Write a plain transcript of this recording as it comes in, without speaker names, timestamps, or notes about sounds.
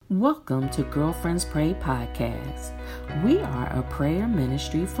Welcome to Girlfriends Pray Podcast. We are a prayer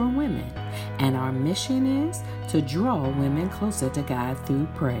ministry for women, and our mission is to draw women closer to God through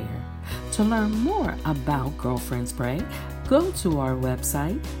prayer. To learn more about Girlfriends Pray, go to our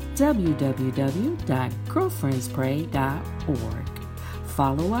website, www.girlfriendspray.org.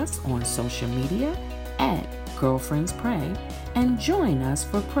 Follow us on social media at Girlfriends Pray, and join us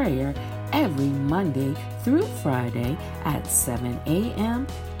for prayer every Monday through Friday at 7 a.m.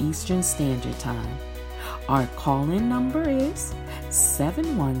 Eastern Standard Time. Our call-in number is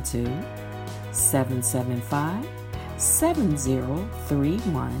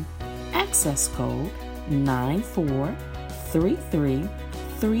 712-775-7031, access code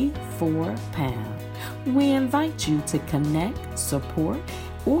 943334#. We invite you to connect, support,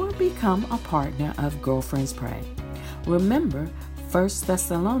 or become a partner of Girlfriends Pray. Remember, 1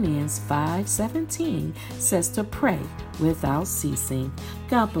 Thessalonians 5:17 says to pray without ceasing.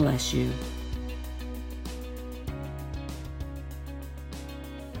 God bless you.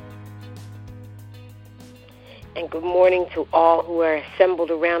 And good morning to all who are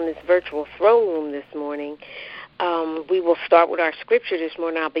assembled around this virtual throne room this morning. We will start with our scripture this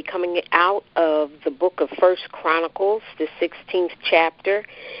morning. I'll be coming out of the book of 1 Chronicles, the 16th chapter,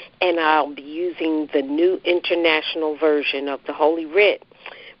 and I'll be using the New International Version of the Holy Writ.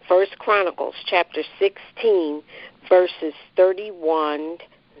 1 Chronicles, chapter 16, verses 31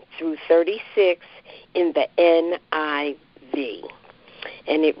 through 36 in the NIV.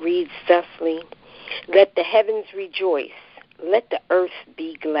 And it reads thusly: Let the heavens rejoice, let the earth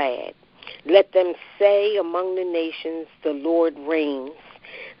be glad. Let them say among the nations, the Lord reigns.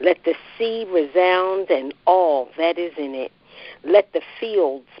 Let the sea resound and all that is in it. Let the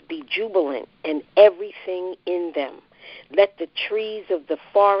fields be jubilant and everything in them. Let the trees of the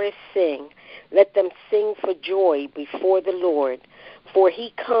forest sing. Let them sing for joy before the Lord, for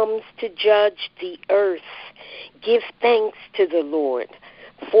he comes to judge the earth. Give thanks to the Lord,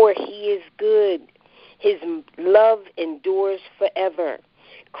 for he is good. His love endures forever.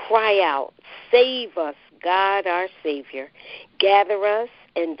 Cry out, save us, God our Savior. Gather us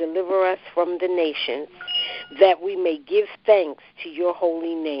and deliver us from the nations, that we may give thanks to your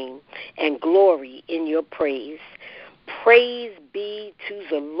holy name and glory in your praise. Praise be to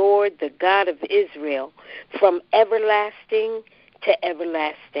the Lord, the God of Israel, from everlasting to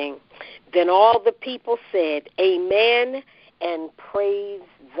everlasting. Then all the people said, Amen, and praise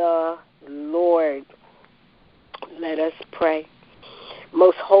the Lord. Let us pray.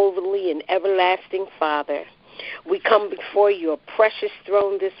 Most holy and everlasting Father, we come before your precious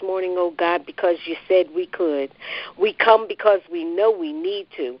throne this morning, oh God, because you said we could. We come because we know we need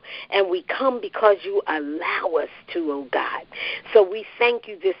to, and we come because you allow us to, oh God. So we thank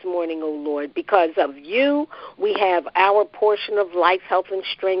you this morning, oh Lord, because of you we have our portion of life, health, and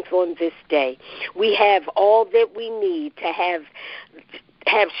strength on this day. We have all that we need to have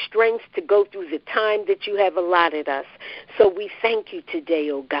strength to go through the time that you have allotted us. So we thank you today,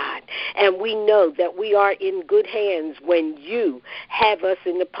 oh God. And we know that we are in good hands when you have us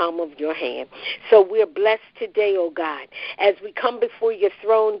in the palm of your hand. So we're blessed today, oh God. As we come before your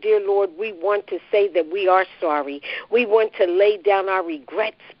throne, dear Lord, we want to say that we are sorry. We want to lay down our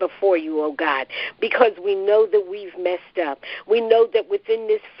regrets before you, oh God, because we know that we've messed up. We know that within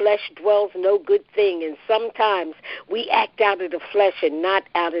this flesh dwells no good thing, and sometimes we act out of the flesh and not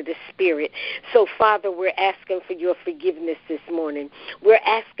out of the spirit. So, Father, we're asking for your forgiveness this morning. We're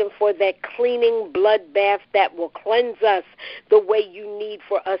asking for that cleaning blood bath that will cleanse us the way you need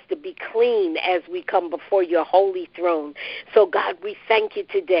for us to be clean as we come before your holy throne. So, God, we thank you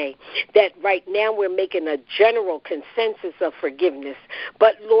today that right now we're making a general consensus of forgiveness.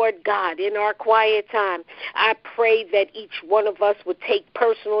 But, Lord God, in our quiet time, I pray that each one of us would take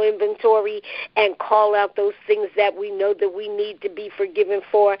personal inventory and call out those things that we know that we need to be forgiven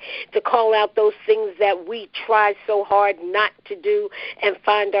for, to call out those things that we try so hard not to do and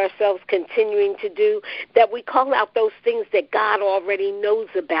find ourselves continuing to do, that we call out those things that God already knows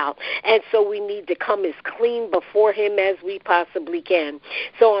about. And so we need to come as clean before him as we possibly can.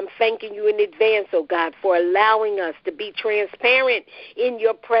 So I'm thanking you in advance, oh God, for allowing us to be transparent in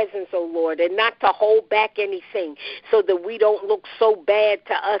your presence, oh Lord, and not to hold back anything so that we don't look so bad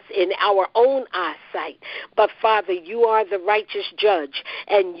to us in our own eyesight. sight. But, Father, you are the righteous judge,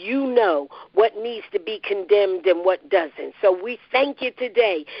 and you know what needs to be condemned and what doesn't. So we thank you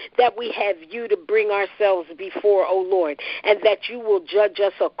today that we have you to bring ourselves before, O Lord, and that you will judge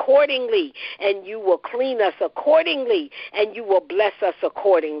us accordingly, and you will clean us accordingly, and you will bless us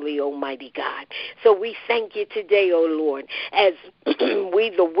accordingly, Almighty God. So we thank you today, O Lord, as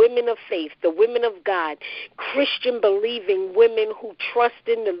we, the women of faith, the women of God, Christian believing women who trust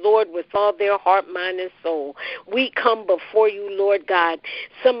in the Lord with all their heart, mind, and soul. We come before you, Lord God.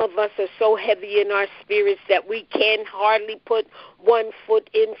 Some of us are so heavy in our spirits that we can hardly put one foot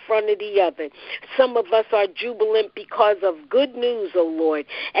in front of the other. Some of us are jubilant because of good news, O Lord,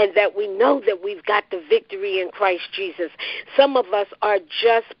 and that we know that we've got the victory in Christ Jesus. Some of us are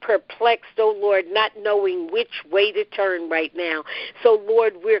just perplexed, O Lord, not knowing which way to turn right now. So,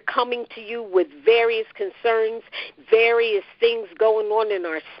 Lord, we're coming to you with various concerns, various things going on in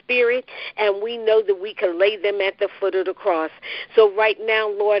our spirit, and we know that we can lay them at the foot of the cross. So right now,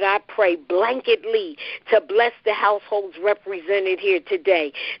 Lord, I pray blanketly to bless the households represented here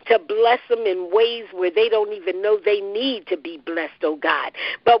today, to bless them in ways where they don't even know they need to be blessed, oh God.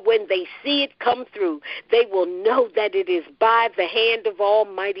 But when they see it come through, they will know that it is by the hand of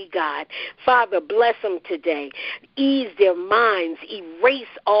Almighty God. Father, bless them today. Ease their minds. Erase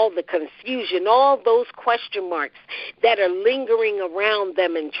all the confusion, all those question marks that are lingering around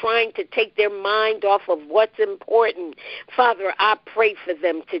them and trying to take their mind off of what's important. Father, I pray for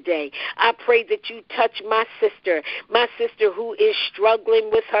them today. I pray that you touch my sister who is struggling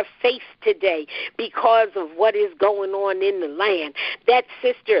with her faith today because of what is going on in the land. That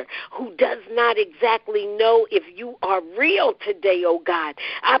sister who does not exactly know if you are real today, oh God.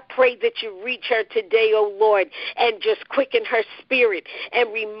 I pray that you reach her today, oh Lord, and just quicken her spirit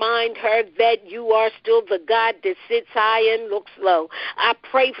and remind her that you are still the God that sits high and looks low. I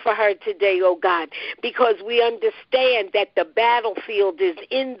pray for her today, oh God, because we understand that the battlefield is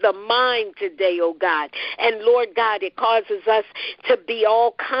in the mind today, oh God. And Lord God, it causes us to be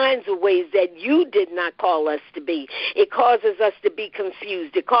all kinds of ways that you did not call us to be. It causes us to be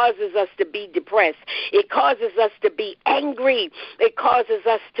confused. It causes us to be depressed. It causes us to be angry. It causes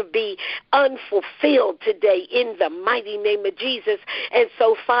us to be unfulfilled today in the mighty name of Jesus. And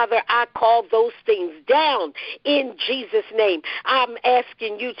so, Father, I call those things down in Jesus' name. I'm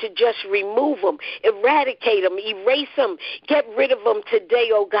asking you to just remove them, eradicate them, erase them, get rid of them today,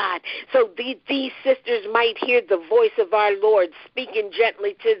 oh God, so these sisters might hear the voice of our Lord speaking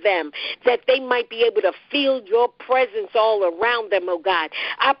gently to them, that they might be able to feel your presence all around them, oh God.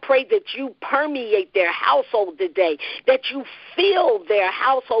 I pray that you permeate their household today, that you fill their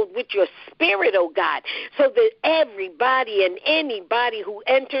household with your spirit, oh God, so that everybody and anybody who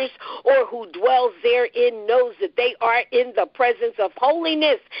enters or who dwells therein knows that they are in the presence of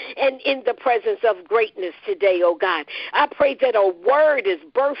holiness and in the presence of greatness today, oh God. I pray that a word is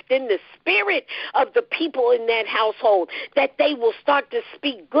birthed in the spirit of the people in that household, that they will start to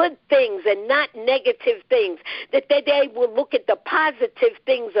speak good things and not negative things, that they will look at the positive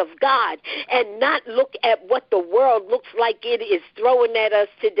things of God and not look at what the world looks like it is throwing at us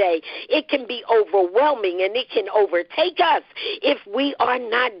today. It can be overwhelming and it can overtake us if we are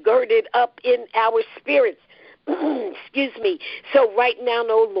not girded up in our spirits. Excuse me. So right now,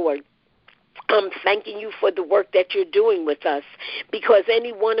 oh Lord, I'm thanking you for the work that you're doing with us, because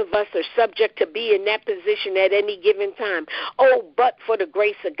any one of us are subject to be in that position at any given time. Oh, but for the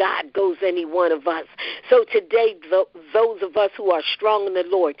grace of God goes any one of us. So today, those of us who are strong in the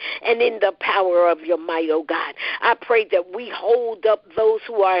Lord and in the power of your might, oh God, I pray that we hold up those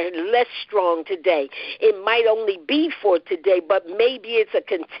who are less strong today. It might only be for today, but maybe it's a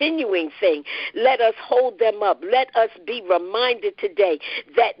continuing thing. Let us hold them up. Let us be reminded today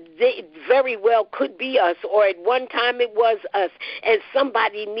that they very well could be us, or at one time it was us, and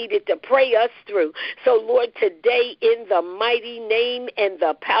somebody needed to pray us through. So, Lord, today in the mighty name and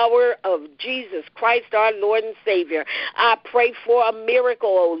the power of Jesus Christ, our Lord and Savior, I pray for a miracle,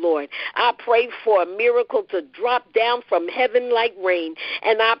 oh Lord. I pray for a miracle to drop down from heaven like rain,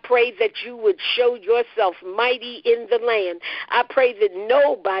 and I pray that you would show yourself mighty in the land. I pray that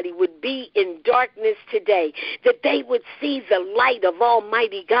nobody would be in darkness today, that they would see the light of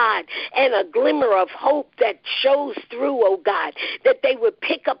Almighty God and a glimmer of hope that shows through, oh God, that they would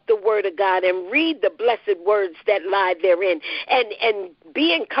pick up the word of God and read the blessed words that lie therein, and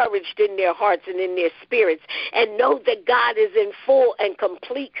be encouraged in their hearts and in their spirits, and know that God is in full and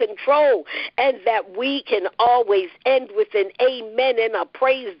complete control, and that we can always end with an amen and a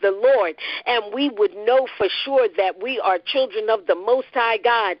praise the Lord, and we would know for sure that we are children of the Most High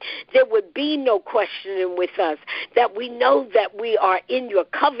God. There would be no questioning with us, that we know that we are in your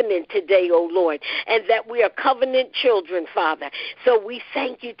covenant today, today, oh Lord, and that we are covenant children, Father. So we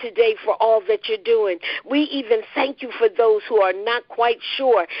thank you today for all that you're doing. We even thank you for those who are not quite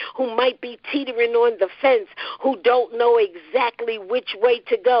sure, who might be teetering on the fence, who don't know exactly which way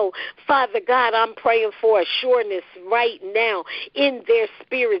to go. Father God, I'm praying for a sureness right now in their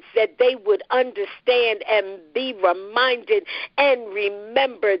spirits, that they would understand and be reminded and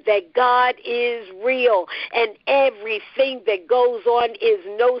remember that God is real, and everything that goes on is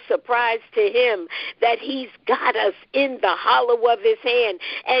no surprise to him, that he's got us in the hollow of his hand.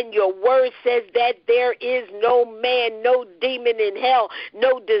 And your word says that there is no man, no demon in hell,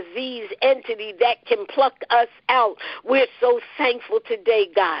 no disease entity that can pluck us out. We're so thankful today,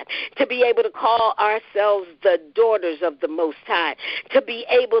 God, to be able to call ourselves the daughters of the Most High, to be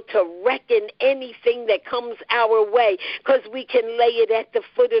able to reckon anything that comes our way, because we can lay it at the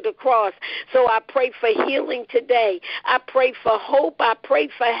foot of the cross. So I pray for healing today. I pray for hope. I pray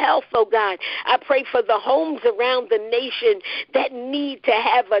for health, oh God. I pray for the homes around the nation that need to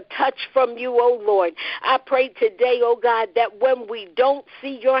have a touch from you, oh Lord. I pray today, oh God, that when we don't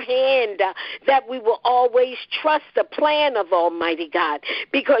see your hand, that we will always trust the plan of Almighty God,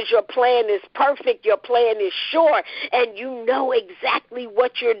 because your plan is perfect, your plan is sure, and you know exactly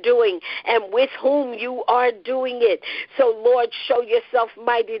what you're doing and with whom you are doing it. So, Lord, show yourself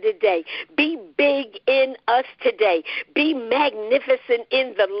mighty today. Be big in us today. Be magnificent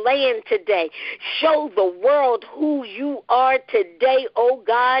in the land today. Show the world who you are today, oh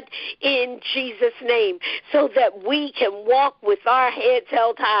God, in Jesus' name, so that we can walk with our heads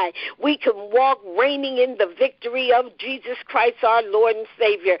held high. We can walk reigning in the victory of Jesus Christ, our Lord and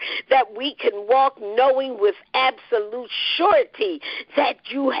Savior, that we can walk knowing with absolute surety that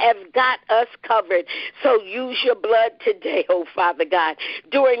you have got us covered. So use your blood today, oh Father God,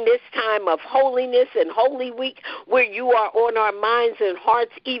 during this time of holiness and Holy Week, where you are on our minds and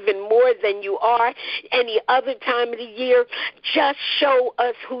hearts even more than you are any other time of the year. Just show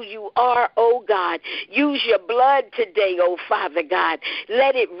us who you are, oh God. Use your blood today, oh Father God.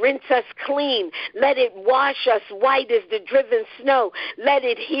 Let it rinse us clean. Let it wash us white as the driven snow. Let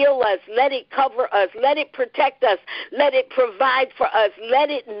it heal us. Let it cover us. Let it protect us. Let it provide for us. Let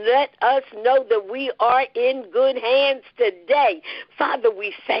us know that we are in good hands today. Father,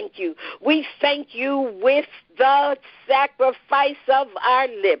 we thank you. We thank you with the sacrifice of our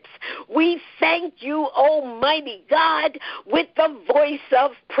lips. We thank you, Almighty God, with the voice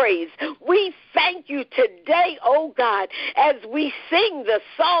of praise. We thank you today, oh God, as we sing the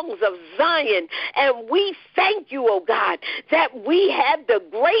songs of Zion, and we thank you, oh God, that we have the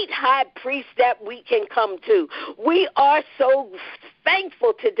great high priest that we can come to. We are so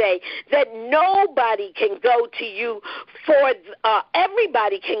thankful today that nobody can go to you for,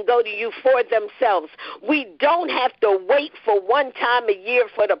 everybody can go to you for themselves. We don't have to wait for one time a year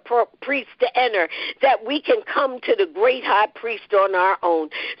for the priest to enter, that we can come to the great high priest on our own.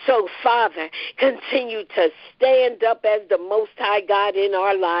 So, Father, continue to stand up as the Most High God in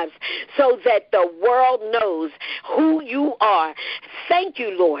our lives, so that the world knows who you are. Thank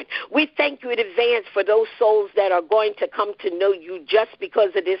you, Lord. We thank you in advance for those souls that are going to come to know you just because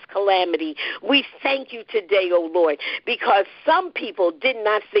of this calamity. We thank you today, oh Lord, because some people did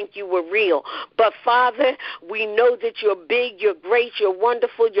not think you were real. But, Father, we know that you're big, you're great, you're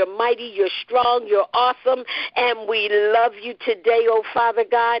wonderful, you're mighty, you're strong, you're awesome, and we love you today, oh Father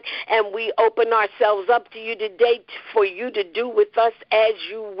God, and we open ourselves up to you today for you to do with us as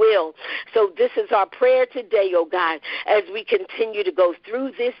you will. So this is our prayer today, oh God, as we continue to go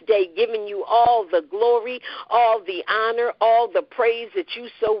through this day, giving you all the glory, all the honor, all the praise that you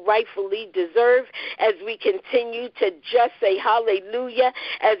so rightfully deserve, as we continue to just say hallelujah,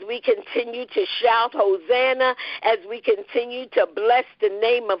 as we continue to shout Hosanna, as we continue to bless the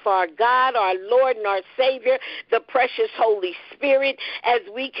name of our God, our Lord and our Savior, the precious Holy Spirit, as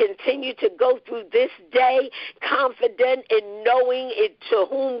we continue to go through this day confident in knowing it to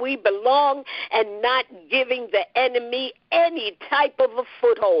whom we belong and not giving the enemy any type of a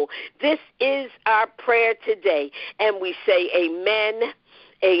foothold. This is our prayer today, and we say amen,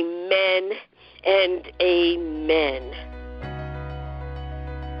 amen, and amen.